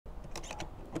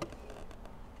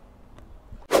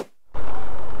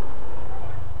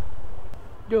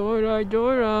Joyride,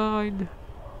 joyride.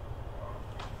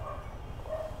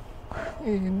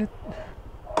 Init.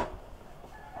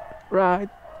 Right.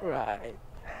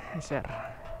 Hey, sir.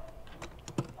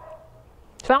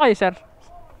 Saan kayo, sir?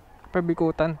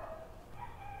 Pabikutan.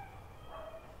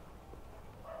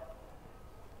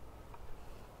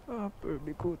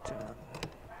 Pabikutan.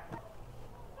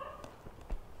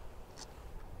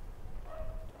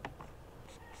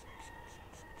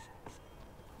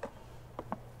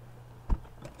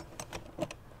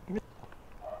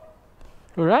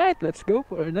 Alright, let's go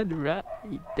for another ride.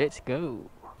 Let's go.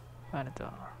 Ano to?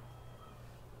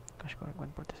 Cash ko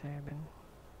 147.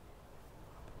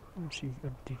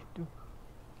 CR dito.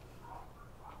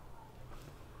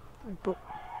 Ay po.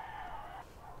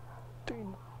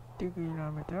 20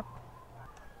 kilometer.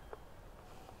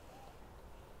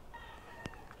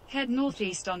 Head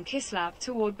northeast on Kislap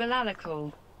toward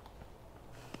Balalakol.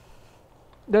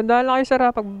 Dandaan lang kayo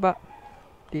sa pagbaba.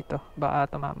 Dito,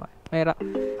 baka tumama.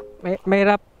 May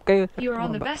rap kayo. You are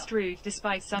on the best route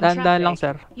despite some Dandaan lang,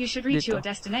 traffic. sir. You should reach Dito. your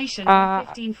destination by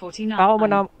 15:49. Ako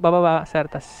muna bababa, sir,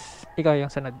 tas ikaw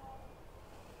yung sunod.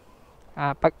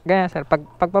 Ganyan, sir.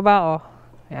 Pagbaba ko,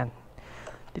 ayan.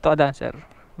 Dito ka daan, sir.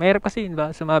 Mahirap kasi yun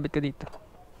ba? Sumabit ka dito.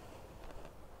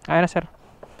 Ayan na, sir.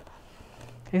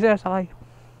 Sige, sir, sakay.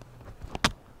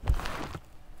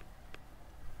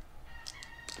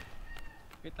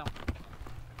 Wait lang.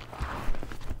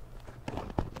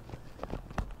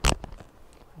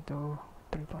 1, 2,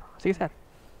 3, 4. Sige, sir.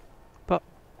 Po.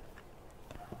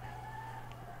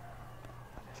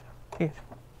 Okay.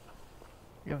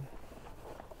 Yun.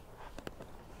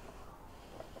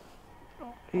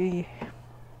 Okay.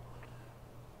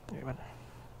 Iwan.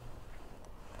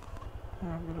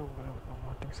 Galaw ang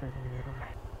ating side mirror.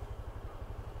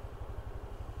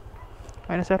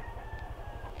 Ayun na, sir.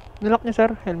 Nilock niya,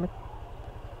 sir. Helmet.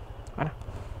 Ano?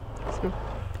 Let's go.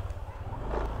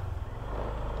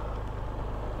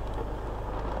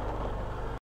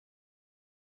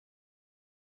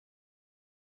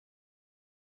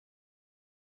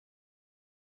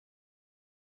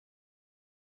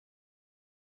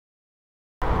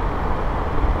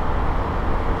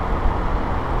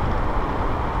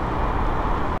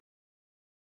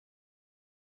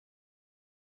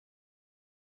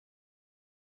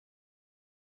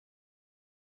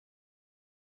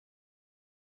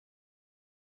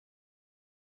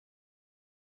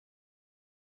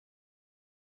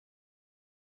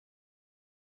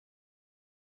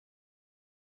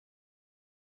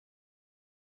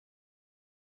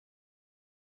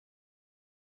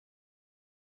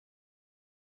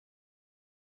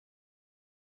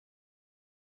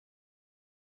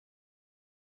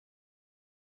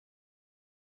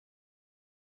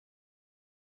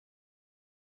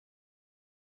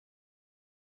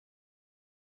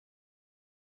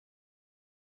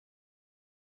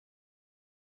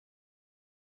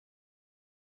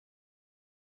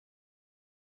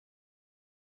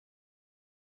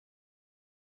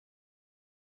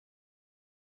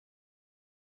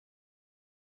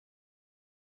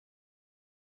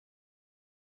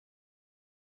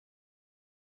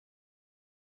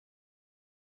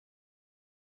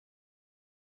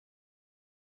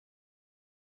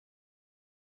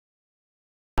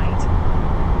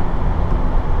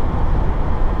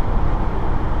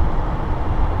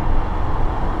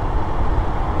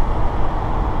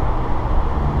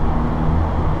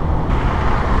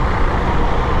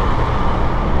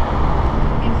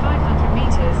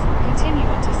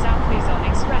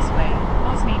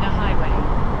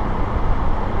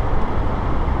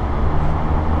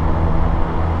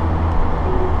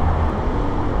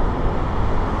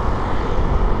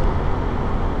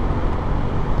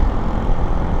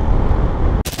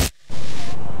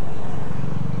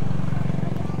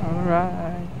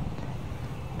 Alright.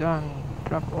 Done.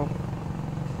 Drop off.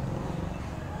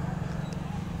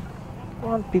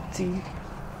 150.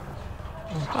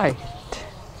 Alright.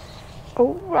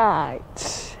 Alright.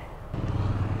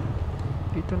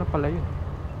 Dito na pala yun.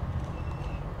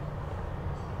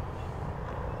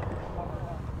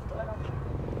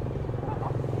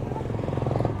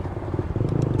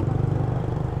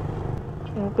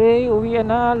 Okay, uwi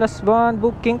na. Last one.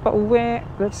 Booking pa uwi.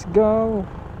 Let's go.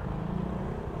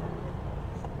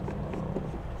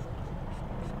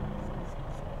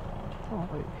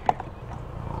 Okay.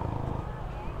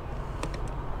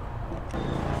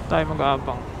 Tayo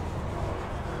mag-aabang.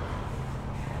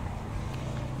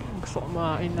 Gusto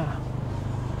kumain na.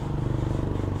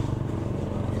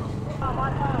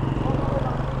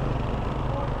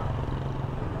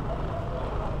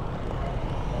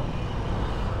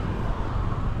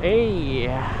 Hey.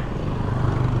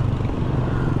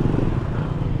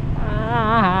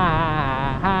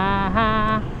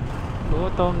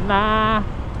 gutom na.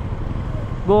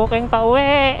 Booking pa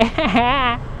uwi.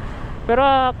 Pero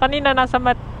kanina nasa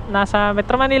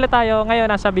Metro Manila tayo, ngayon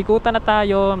nasa Bikutan na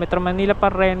tayo, Metro Manila pa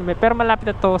rin, pero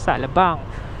malapit na to sa Alabang.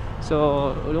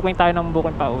 So looking tayo ng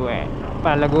booking pa uwi,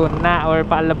 pa Laguna or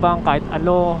pa Alabang, kahit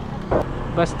ano,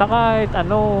 basta kahit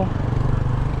ano,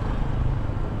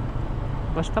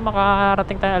 basta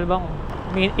makarating tayo Alabang.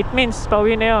 It means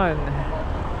pauwi na yun.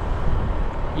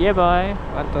 Yeah boy,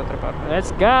 1, 2, 3, 4, let's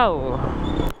go.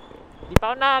 Di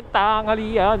pa ako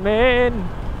nagtangalian, men.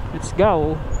 Let's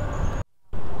go.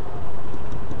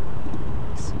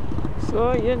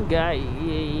 So yun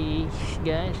guys,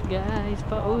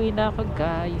 pauwi na ako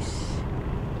guys.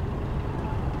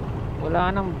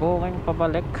 Wala nang booking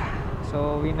pabalik,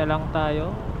 so uwi na lang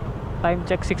tayo. Time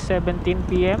check 6:17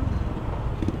 PM.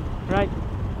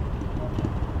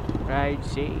 Right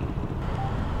safe.